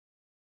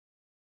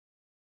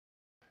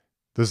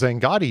The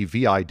Xangati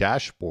VI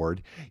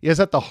Dashboard is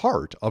at the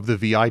heart of the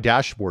VI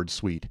Dashboard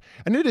suite,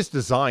 and it is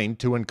designed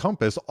to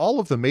encompass all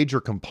of the major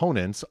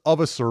components of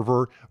a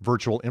server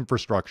virtual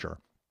infrastructure.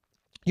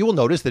 You will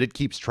notice that it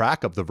keeps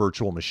track of the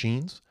virtual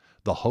machines,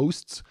 the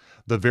hosts,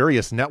 the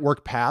various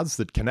network paths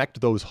that connect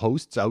those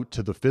hosts out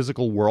to the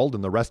physical world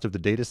and the rest of the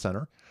data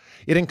center.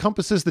 It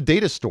encompasses the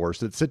data stores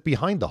that sit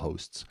behind the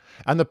hosts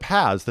and the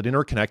paths that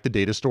interconnect the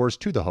data stores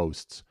to the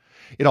hosts.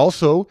 It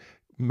also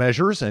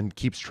measures and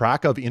keeps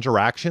track of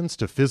interactions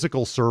to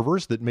physical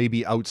servers that may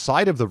be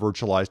outside of the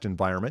virtualized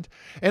environment,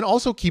 and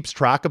also keeps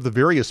track of the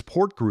various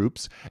port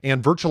groups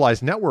and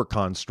virtualized network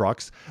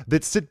constructs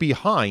that sit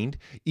behind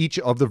each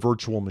of the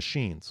virtual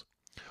machines.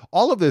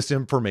 All of this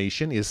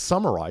information is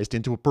summarized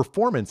into a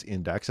performance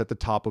index at the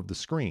top of the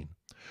screen.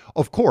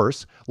 Of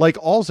course, like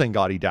all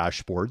Xangati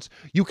dashboards,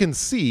 you can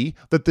see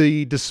that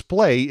the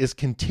display is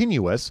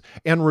continuous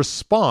and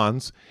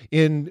responds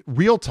in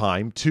real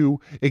time to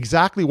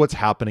exactly what's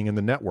happening in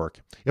the network.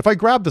 If I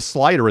grab the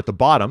slider at the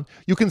bottom,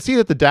 you can see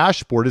that the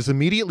dashboard is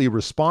immediately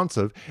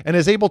responsive and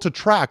is able to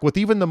track with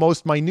even the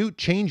most minute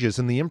changes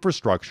in the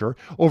infrastructure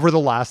over the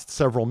last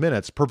several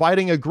minutes,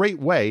 providing a great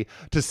way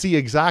to see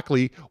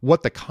exactly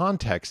what the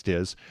context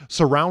is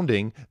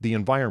surrounding the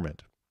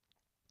environment.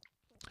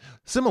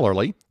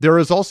 Similarly, there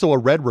is also a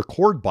red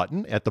record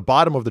button at the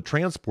bottom of the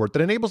transport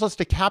that enables us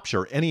to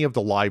capture any of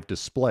the live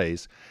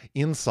displays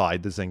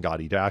inside the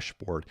Xangati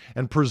dashboard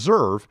and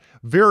preserve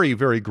very,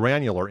 very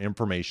granular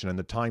information in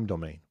the time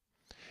domain.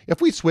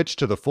 If we switch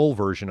to the full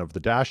version of the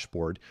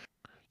dashboard,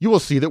 you will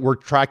see that we're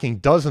tracking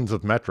dozens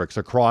of metrics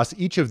across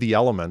each of the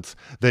elements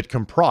that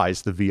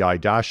comprise the VI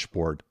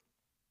dashboard.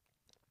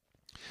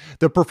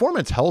 The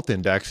Performance Health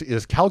Index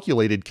is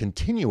calculated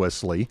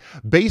continuously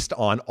based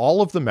on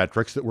all of the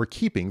metrics that we're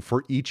keeping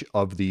for each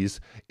of these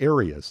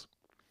areas.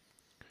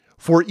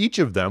 For each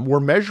of them, we're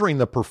measuring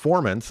the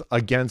performance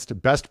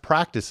against best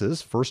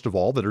practices, first of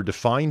all, that are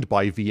defined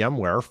by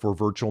VMware for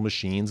virtual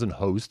machines and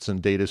hosts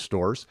and data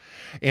stores.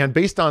 And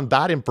based on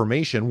that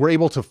information, we're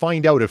able to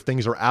find out if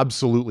things are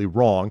absolutely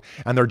wrong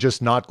and they're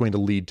just not going to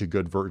lead to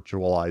good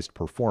virtualized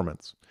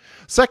performance.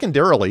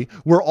 Secondarily,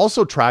 we're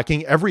also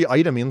tracking every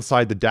item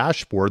inside the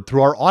dashboard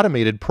through our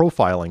automated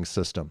profiling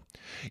system.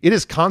 It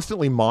is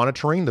constantly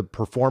monitoring the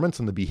performance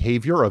and the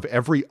behavior of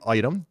every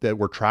item that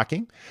we're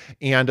tracking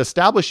and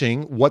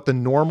establishing what the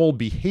normal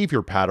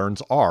behavior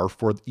patterns are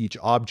for each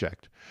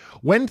object.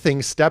 When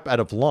things step out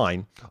of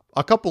line,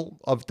 a couple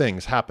of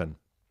things happen.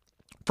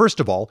 First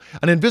of all,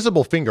 an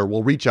invisible finger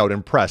will reach out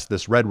and press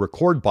this red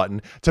record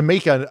button to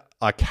make a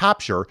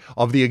capture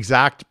of the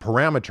exact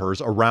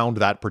parameters around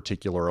that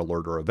particular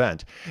alert or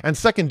event. And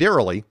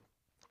secondarily,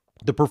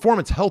 the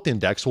Performance Health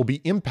Index will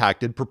be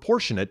impacted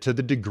proportionate to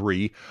the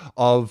degree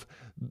of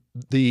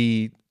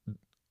the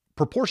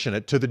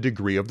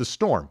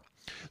storm.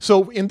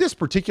 So in this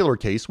particular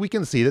case, we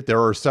can see that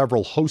there are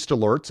several host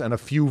alerts and a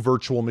few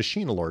virtual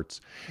machine alerts.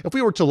 If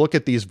we were to look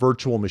at these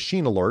virtual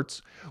machine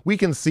alerts, we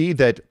can see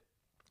that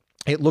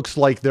it looks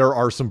like there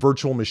are some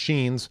virtual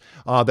machines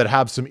that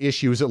have some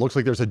issues. It looks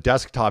like there's a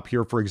desktop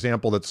here, for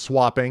example, that's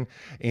swapping,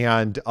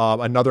 and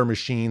another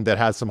machine that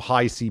has some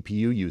high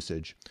CPU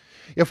usage.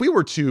 If we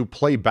were to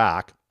play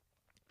back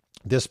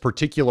this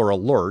particular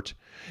alert,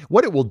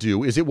 what it will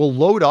do is it will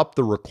load up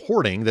the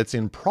recording that's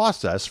in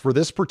process for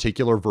this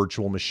particular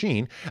virtual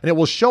machine, and it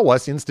will show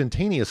us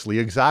instantaneously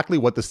exactly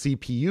what the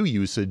CPU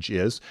usage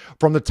is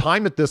from the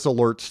time that this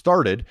alert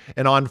started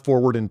and on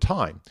forward in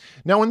time.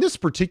 Now, in this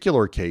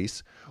particular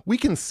case, we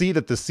can see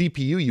that the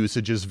CPU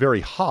usage is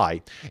very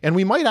high, and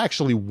we might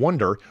actually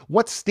wonder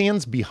what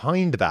stands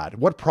behind that.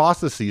 What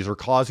processes are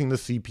causing the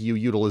CPU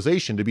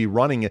utilization to be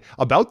running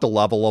about the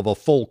level of a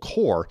full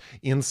core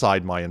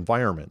inside my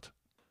environment?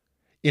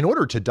 In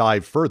order to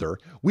dive further,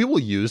 we will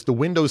use the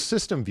Windows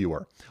System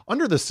Viewer.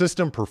 Under the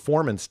System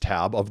Performance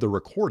tab of the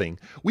recording,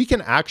 we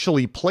can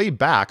actually play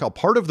back a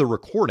part of the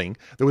recording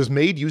that was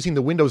made using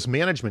the Windows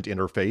Management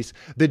Interface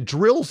that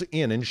drills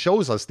in and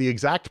shows us the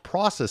exact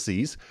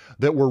processes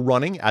that were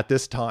running at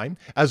this time,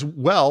 as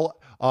well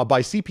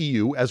by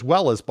CPU as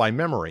well as by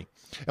memory.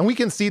 And we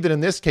can see that in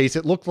this case,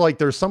 it looked like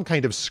there's some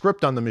kind of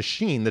script on the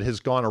machine that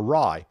has gone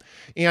awry.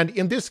 And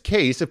in this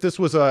case, if this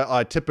was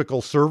a typical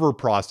server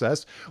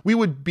process, we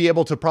would be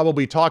able to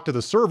probably talk to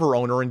the server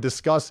owner and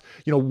discuss,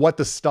 what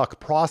the stuck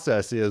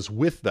process is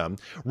with them,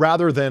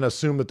 rather than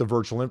assume that the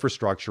virtual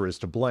infrastructure is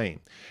to blame.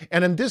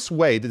 And in this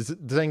way, the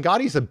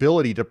Xangati's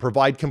ability to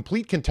provide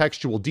complete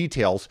contextual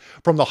details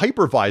from the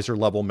hypervisor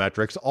level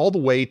metrics all the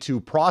way to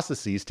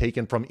processes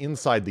taken from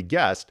inside the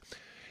guest,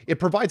 it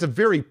provides a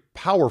very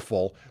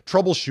powerful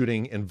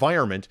troubleshooting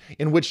environment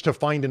in which to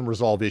find and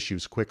resolve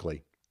issues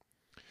quickly.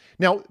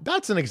 Now,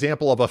 that's an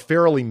example of a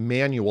fairly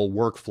manual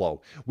workflow.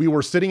 We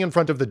were sitting in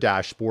front of the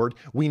dashboard,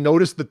 we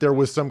noticed that there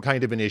was some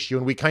kind of an issue,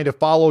 and we kind of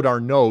followed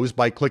our nose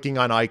by clicking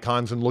on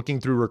icons and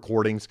looking through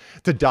recordings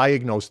to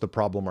diagnose the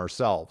problem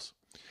ourselves.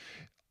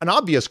 An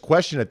obvious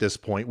question at this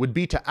point would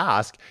be to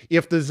ask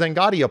if the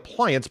Xangati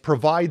appliance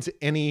provides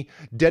any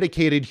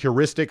dedicated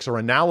heuristics or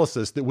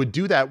analysis that would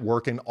do that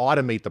work and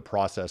automate the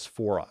process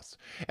for us.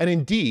 And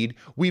indeed,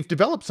 we've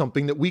developed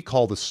something that we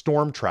call the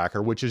storm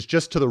tracker, which is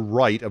just to the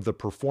right of the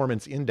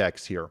performance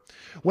index here.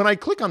 When I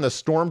click on the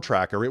storm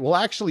tracker, it will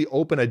actually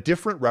open a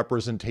different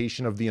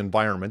representation of the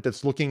environment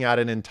that's looking at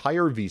an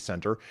entire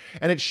vCenter,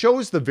 and it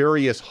shows the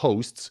various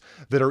hosts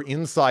that are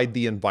inside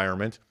the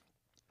environment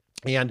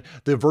and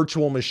the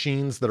virtual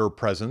machines that are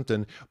present,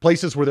 and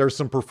places where there's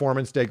some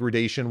performance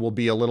degradation will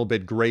be a little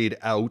bit grayed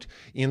out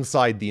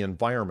inside the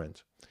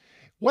environment.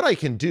 What I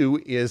can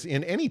do is,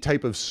 in any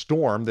type of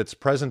storm that's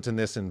present in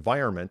this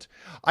environment,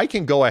 I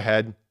can go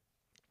ahead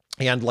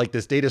and, like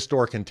this data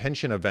store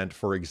contention event,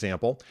 for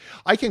example,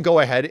 I can go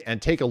ahead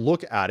and take a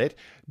look at it.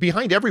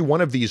 Behind every one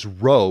of these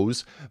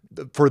rows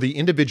for the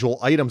individual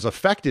items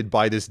affected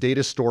by this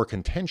data store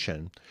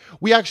contention,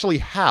 we actually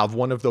have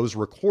one of those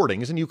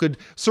recordings, and you could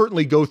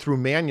certainly go through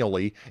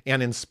manually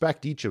and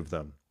inspect each of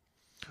them.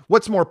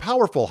 What's more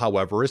powerful,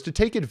 however, is to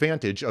take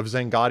advantage of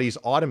Xangati's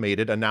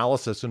automated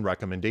analysis and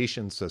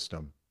recommendation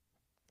system.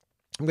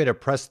 I'm going to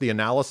press the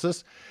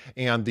analysis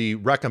and the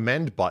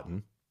recommend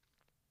button.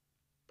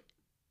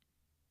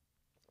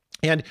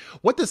 And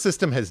what the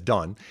system has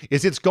done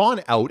is it's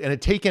gone out and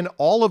it's taken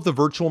all of the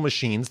virtual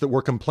machines that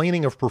were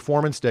complaining of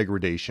performance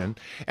degradation,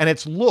 and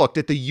it's looked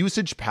at the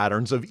usage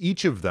patterns of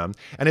each of them,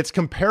 and it's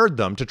compared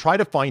them to try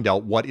to find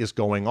out what is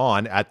going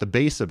on at the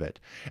base of it.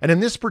 And in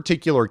this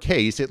particular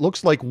case, it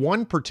looks like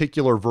one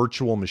particular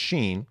virtual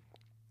machine,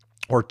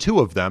 or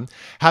two of them,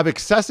 have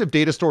excessive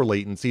data store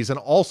latencies and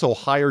also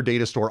higher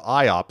data store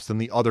IOPS than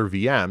the other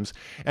VMs.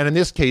 And in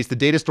this case, the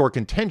data store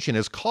contention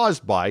is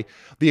caused by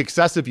the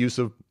excessive use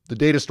of the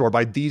data store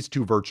by these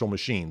two virtual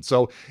machines.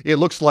 So it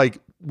looks like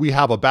we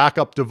have a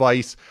backup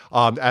device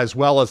as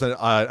well as an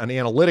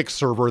analytics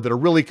server that are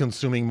really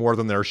consuming more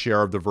than their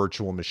share of the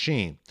virtual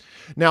machine.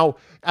 Now,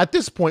 at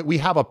this point, we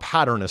have a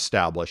pattern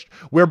established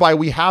whereby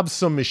we have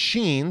some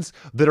machines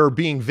that are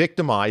being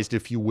victimized,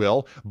 if you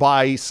will,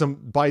 by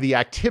the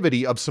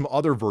activity of some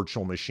other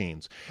virtual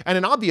machines. And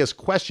an obvious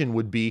question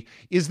would be,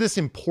 is this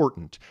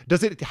important?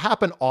 Does it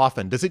happen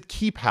often? Does it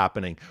keep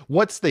happening?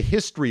 What's the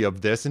history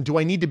of this? And do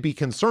I need to be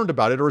concerned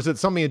about it? Or is it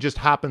something that just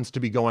happens to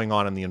be going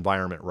on in the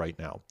environment right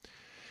now?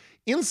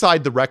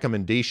 Inside the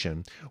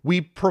recommendation,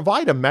 we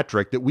provide a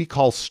metric that we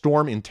call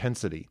storm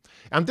intensity.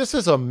 And this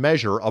is a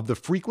measure of the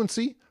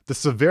frequency, the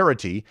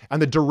severity,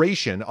 and the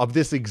duration of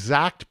this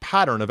exact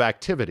pattern of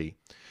activity.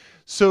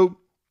 So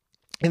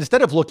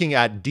instead of looking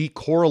at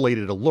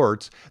decorrelated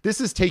alerts,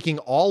 this is taking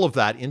all of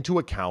that into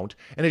account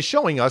and is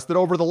showing us that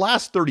over the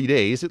last 30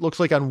 days, it looks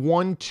like on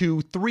 1,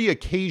 2, 3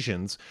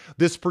 occasions,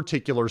 this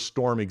particular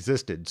storm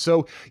existed.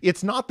 So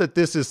it's not that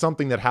this is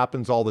something that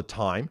happens all the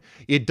time.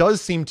 It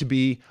does seem to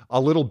be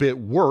a little bit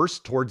worse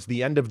towards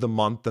the end of the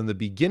month than the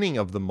beginning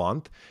of the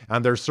month.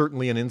 And there's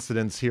certainly an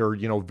incidence here,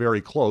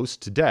 very close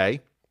today.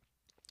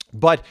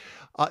 But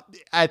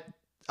at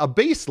a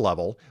base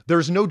level,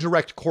 there's no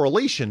direct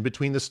correlation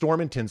between the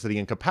storm intensity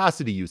and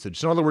capacity usage.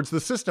 So in other words,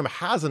 the system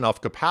has enough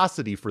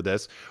capacity for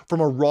this from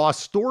a raw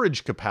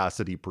storage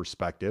capacity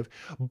perspective,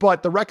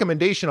 but the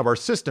recommendation of our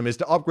system is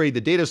to upgrade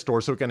the data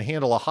store so it can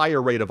handle a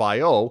higher rate of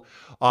I/O.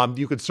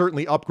 You could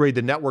certainly upgrade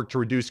the network to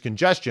reduce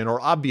congestion, or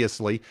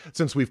obviously,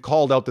 since we've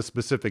called out the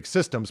specific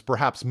systems,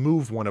 perhaps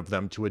move one of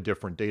them to a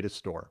different data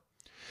store.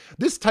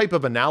 This type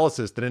of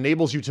analysis that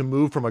enables you to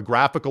move from a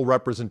graphical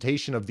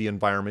representation of the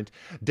environment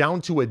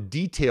down to a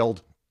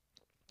detailed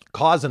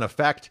cause and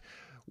effect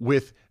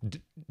with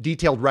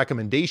detailed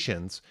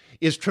recommendations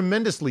is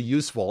tremendously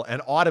useful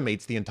and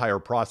automates the entire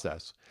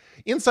process.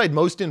 Inside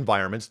most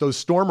environments, those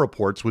storm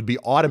reports would be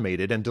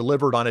automated and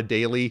delivered on a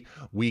daily,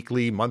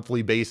 weekly,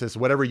 monthly basis,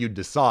 whatever you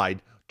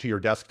decide, to your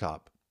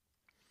desktop.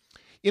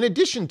 In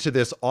addition to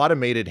this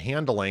automated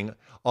handling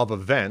of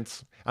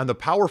events and the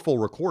powerful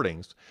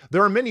recordings,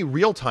 there are many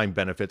real-time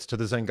benefits to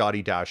the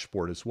Xangati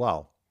dashboard as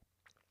well.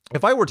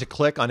 If I were to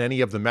click on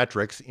any of the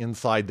metrics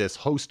inside this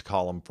host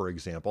column, for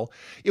example,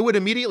 it would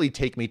immediately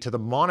take me to the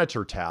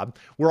Monitor tab,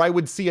 where I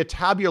would see a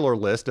tabular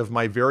list of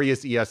my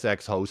various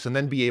ESX hosts and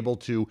then be able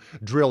to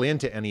drill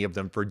into any of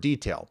them for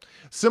detail.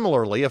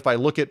 Similarly, if I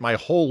look at my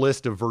whole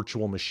list of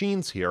virtual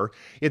machines here,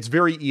 it's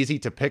very easy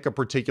to pick a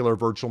particular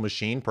virtual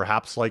machine,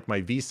 perhaps like my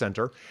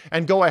vCenter,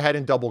 and go ahead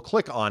and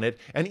double-click on it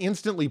and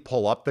instantly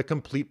pull up the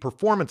complete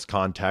performance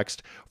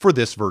context for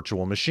this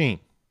virtual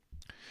machine.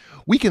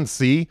 We can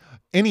see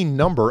any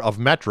number of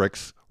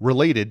metrics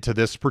related to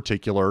this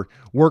particular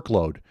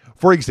workload.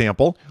 For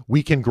example,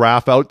 we can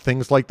graph out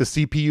things like the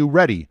CPU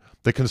ready,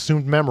 the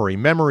consumed memory,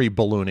 memory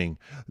ballooning,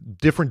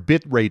 different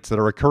bit rates that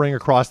are occurring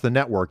across the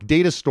network,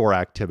 data store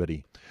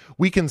activity.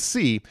 We can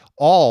see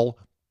all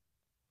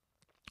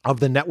of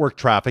the network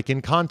traffic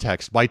in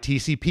context by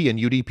TCP and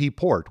UDP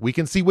port. We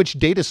can see which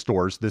data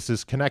stores this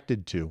is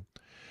connected to.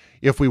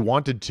 If we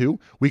wanted to,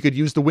 we could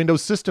use the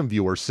Windows System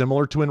Viewer,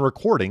 similar to in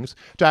recordings,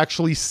 to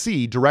actually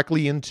see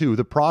directly into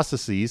the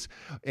processes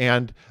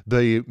and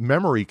the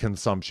memory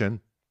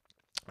consumption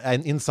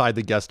and inside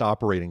the guest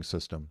operating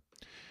system.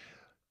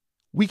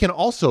 We can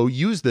also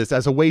use this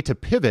as a way to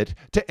pivot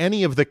to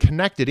any of the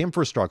connected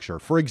infrastructure.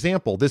 For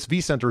example, this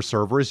vCenter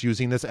server is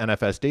using this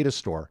NFS data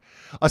store.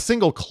 A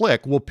single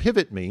click will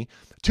pivot me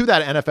to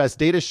that NFS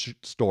data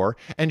store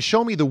and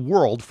show me the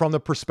world from the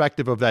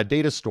perspective of that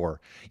data store.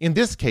 In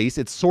this case,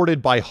 it's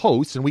sorted by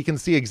hosts, and we can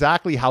see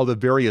exactly how the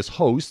various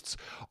hosts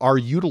are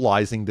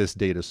utilizing this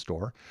data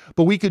store.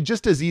 But we could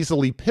just as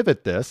easily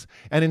pivot this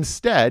and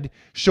instead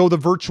show the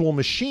virtual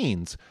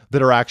machines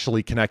that are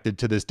actually connected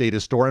to this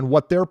data store and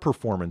what their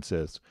performance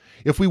is.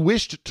 If we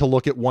wished to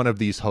look at one of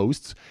these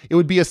hosts, it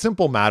would be a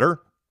simple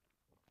matter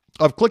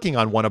of clicking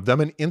on one of them,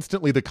 and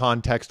instantly the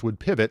context would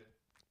pivot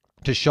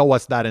to show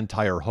us that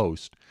entire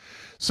host.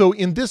 So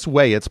in this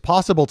way, it's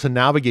possible to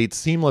navigate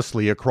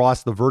seamlessly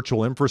across the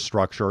virtual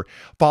infrastructure,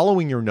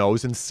 following your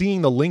nose and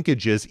seeing the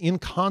linkages in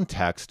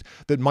context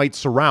that might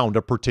surround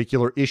a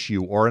particular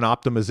issue or an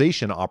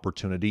optimization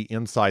opportunity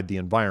inside the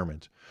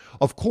environment.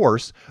 Of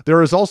course,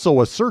 there is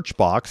also a search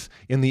box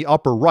in the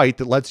upper right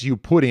that lets you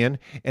put in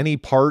any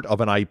part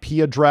of an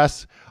IP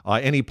address,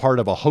 any part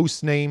of a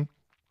host name,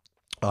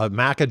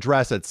 MAC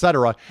address,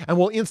 etc., and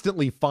will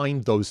instantly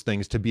find those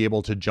things to be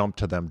able to jump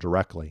to them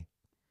directly.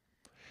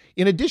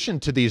 In addition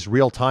to these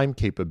real-time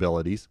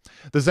capabilities,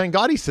 the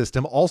Xangati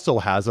system also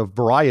has a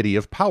variety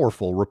of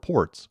powerful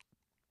reports.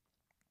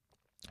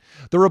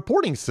 The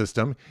reporting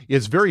system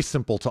is very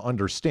simple to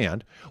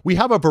understand. We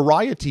have a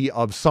variety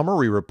of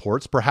summary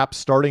reports, perhaps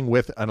starting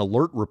with an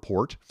alert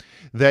report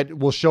that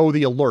will show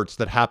the alerts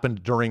that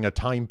happened during a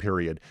time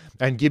period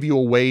and give you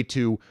a way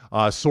to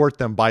sort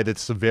them by the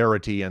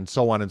severity and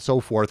so on and so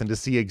forth, and to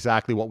see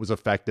exactly what was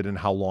affected and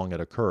how long it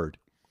occurred.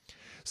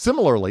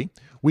 Similarly,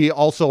 we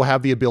also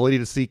have the ability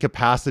to see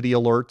capacity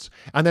alerts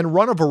and then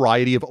run a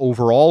variety of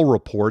overall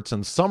reports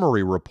and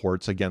summary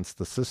reports against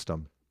the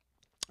system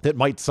that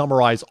might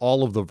summarize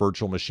all of the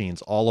virtual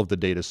machines, all of the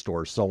data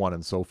stores, so on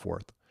and so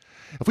forth.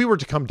 If we were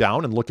to come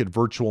down and look at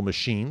virtual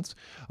machines,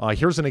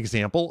 here's an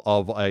example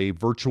of a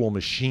virtual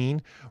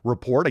machine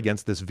report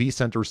against this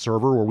vCenter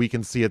server, where we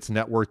can see its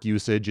network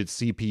usage, its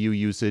CPU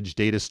usage,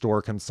 data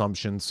store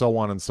consumption, so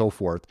on and so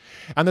forth.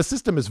 And the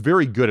system is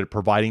very good at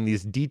providing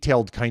these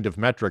detailed kind of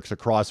metrics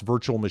across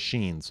virtual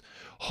machines,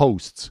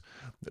 hosts,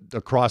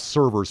 across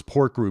servers,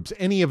 port groups,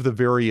 any of the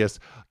various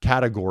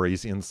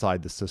categories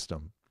inside the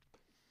system.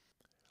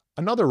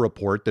 Another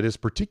report that is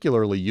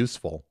particularly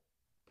useful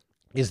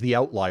is the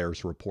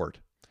outliers report.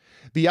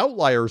 The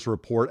outliers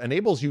report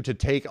enables you to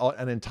take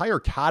an entire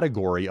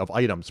category of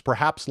items,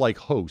 perhaps like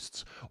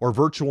hosts or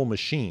virtual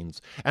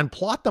machines, and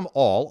plot them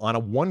all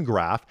on one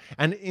graph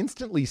and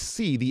instantly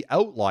see the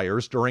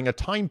outliers during a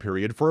time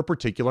period for a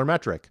particular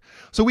metric.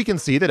 So we can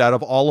see that out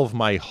of all of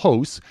my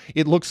hosts,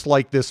 it looks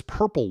like this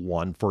purple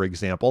one, for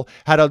example,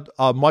 had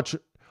a much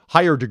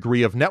higher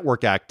degree of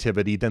network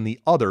activity than the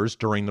others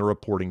during the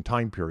reporting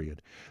time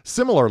period.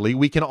 Similarly,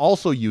 we can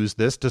also use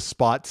this to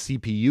spot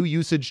CPU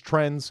usage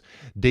trends,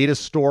 data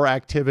store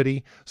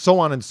activity, so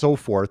on and so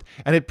forth,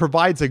 and it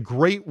provides a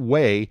great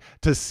way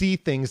to see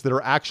things that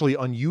are actually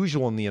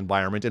unusual in the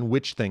environment and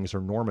which things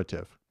are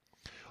normative.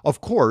 Of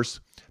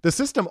course, the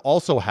system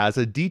also has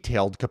a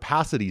detailed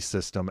capacity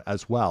system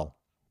as well.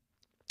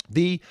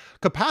 The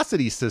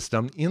capacity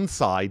system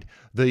inside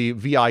the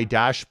VI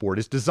dashboard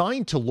is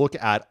designed to look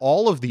at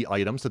all of the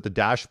items that the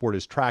dashboard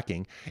is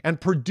tracking and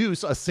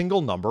produce a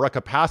single number, a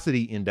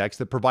capacity index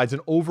that provides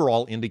an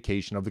overall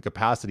indication of the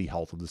capacity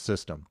health of the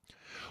system.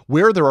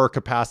 Where there are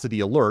capacity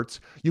alerts,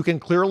 you can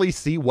clearly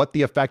see what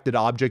the affected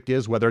object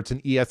is, whether it's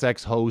an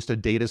ESX host, a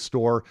data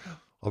store,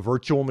 a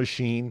virtual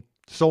machine,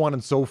 so on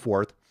and so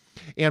forth.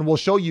 And we'll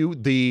show you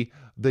the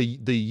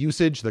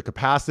usage, the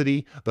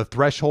capacity, the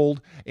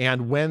threshold,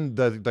 and when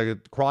the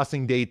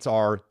crossing dates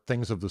are,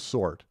 things of the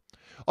sort.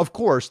 Of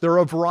course, there are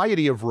a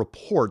variety of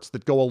reports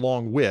that go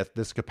along with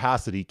this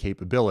capacity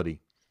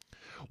capability.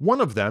 One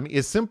of them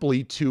is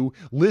simply to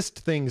list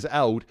things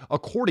out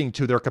according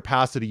to their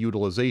capacity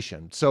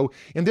utilization. So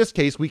in this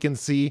case, we can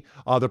see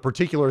the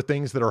particular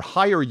things that are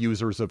higher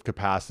users of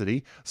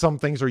capacity. Some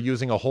things are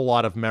using a whole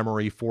lot of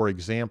memory, for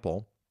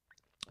example.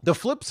 The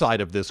flip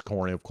side of this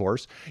coin, of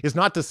course, is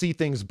not to see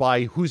things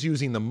by who's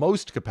using the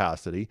most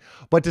capacity,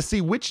 but to see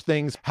which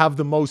things have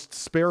the most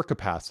spare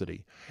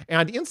capacity.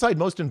 And inside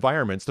most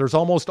environments, there's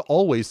almost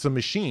always some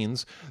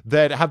machines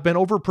that have been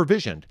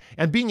over-provisioned.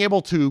 And being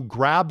able to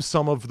grab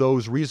some of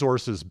those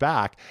resources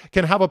back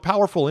can have a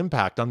powerful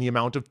impact on the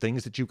amount of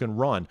things that you can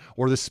run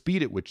or the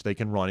speed at which they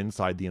can run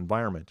inside the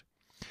environment.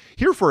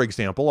 Here, for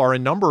example, are a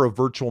number of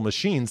virtual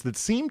machines that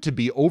seem to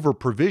be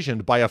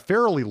over-provisioned by a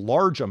fairly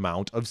large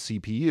amount of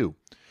CPU.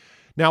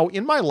 Now,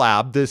 in my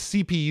lab, the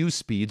CPU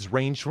speeds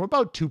range from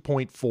about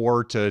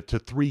 2.4 to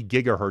 3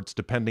 gigahertz,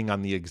 depending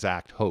on the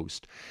exact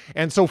host.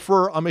 And so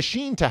for a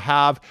machine to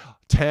have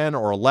 10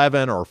 or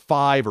 11 or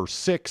 5 or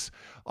 6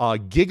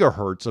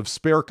 gigahertz of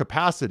spare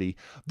capacity,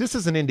 this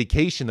is an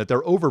indication that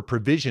they're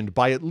over-provisioned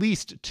by at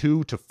least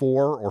 2 to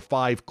 4 or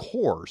 5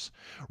 cores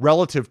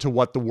relative to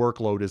what the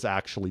workload is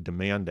actually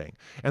demanding.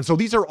 And so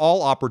these are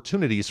all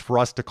opportunities for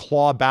us to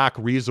claw back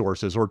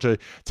resources or to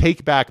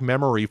take back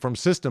memory from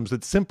systems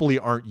that simply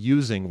aren't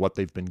using what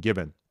they've been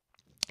given.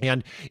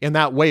 And in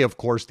that way, of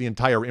course, the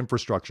entire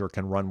infrastructure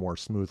can run more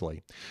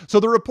smoothly. So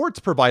the reports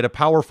provide a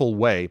powerful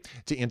way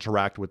to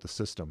interact with the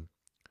system.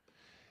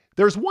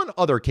 There's one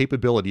other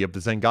capability of the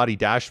Xangati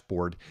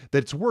dashboard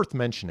that's worth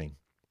mentioning.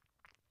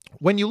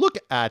 When you look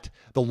at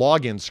the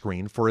login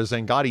screen for a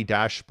Xangati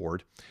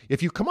dashboard,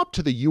 if you come up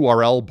to the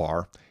URL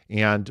bar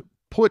and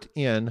put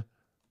in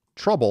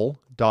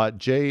trouble.jsp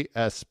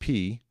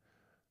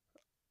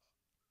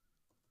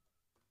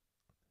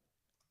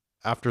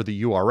after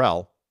the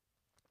URL,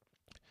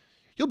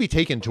 you'll be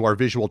taken to our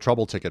Visual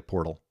Trouble Ticket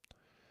portal.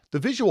 The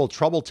Visual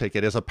Trouble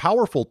Ticket is a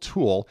powerful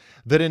tool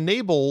that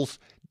enables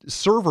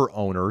server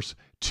owners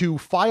to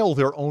file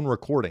their own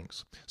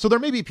recordings. So there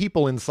may be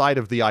people inside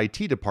of the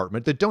IT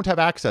department that don't have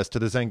access to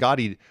the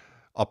Xangati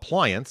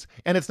appliance,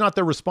 and it's not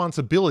their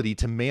responsibility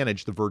to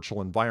manage the virtual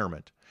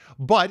environment.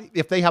 But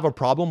if they have a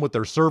problem with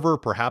their server,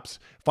 perhaps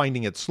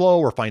finding it slow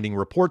or finding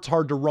reports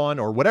hard to run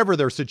or whatever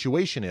their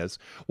situation is,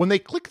 when they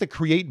click the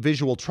Create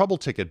Visual Trouble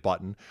Ticket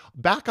button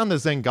back on the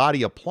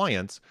Xangati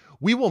appliance,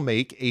 we will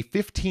make a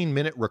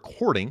 15-minute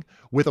recording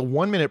with a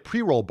 1-minute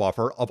pre-roll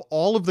buffer of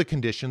all of the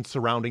conditions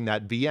surrounding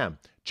that VM,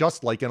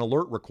 just like an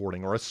alert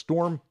recording or a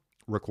storm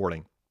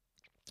recording.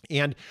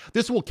 And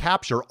this will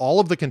capture all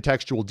of the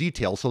contextual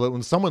details so that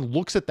when someone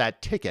looks at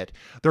that ticket,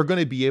 they're going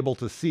to be able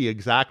to see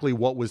exactly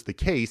what was the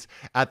case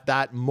at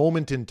that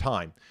moment in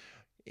time.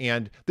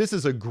 And this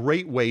is a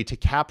great way to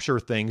capture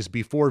things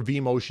before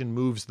vMotion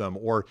moves them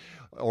or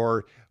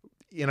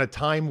in a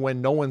time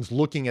when no one's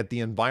looking at the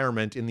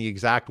environment in the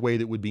exact way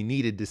that would be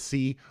needed to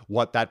see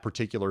what that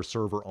particular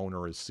server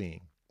owner is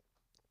seeing.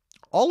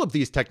 All of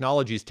these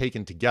technologies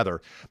taken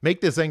together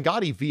make the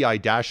Xangati VI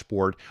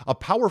Dashboard a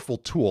powerful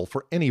tool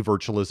for any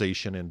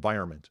virtualization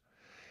environment.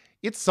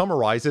 It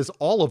summarizes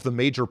all of the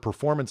major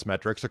performance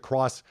metrics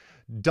across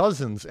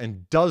dozens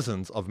and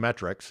dozens of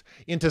metrics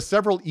into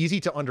several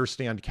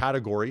easy-to-understand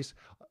categories,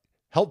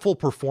 helpful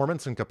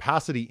performance and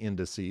capacity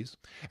indices,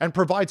 and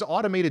provides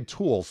automated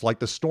tools like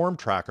the storm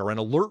tracker and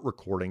alert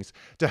recordings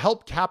to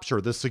help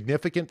capture the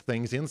significant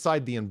things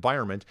inside the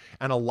environment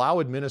and allow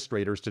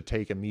administrators to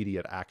take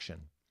immediate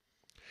action.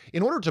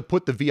 In order to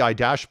put the VI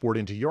dashboard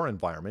into your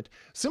environment,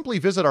 simply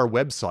visit our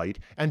website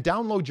and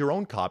download your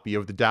own copy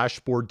of the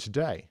dashboard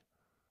today.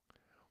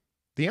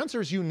 The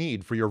answers you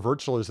need for your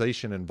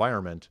virtualization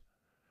environment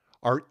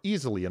are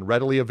easily and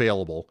readily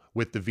available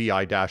with the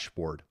VI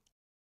dashboard.